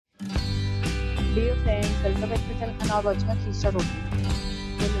Dear friends, welcome back to the channel and now watching a 3-star hotel.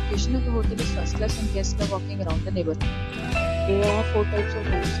 The location of the hotel is first class and guests love walking around the neighborhood. There are 4 types of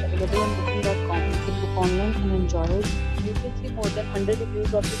rooms available on booking.com. You can book online and enjoy it. You can see more than 100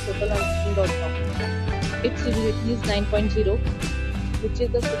 reviews of this hotel on booking.com. Its review rating is 9.0, which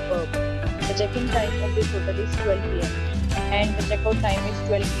is the superb. The check-in time of this hotel is 12 p.m. and the check-out time is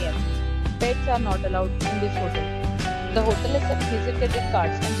 12 p.m. Pets are not allowed in this hotel. The hotel accepts major credit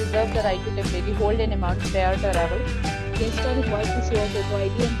cards and reserves the right to temporarily hold an amount prior to arrival. Guests are required to show a photo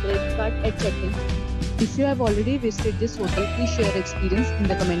ID and credit card at check-in. If you have already visited this hotel, please share your experience in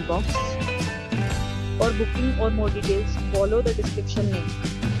the comment box. For booking or more details, follow the description link.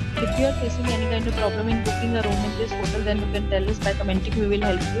 If you are facing any kind of problem in booking a room in this hotel, then you can tell us by commenting. We will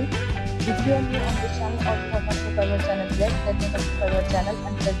help you. If you are new on this channel or you have not subscribed our channel yet, then you must subscribe our channel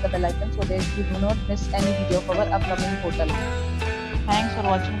and press the bell icon so that you do not miss any video of our upcoming hotel. Thanks for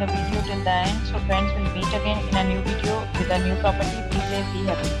watching the video till the end. So friends, will meet again in a new video with a new property. Be safe, be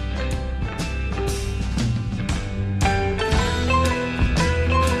happy.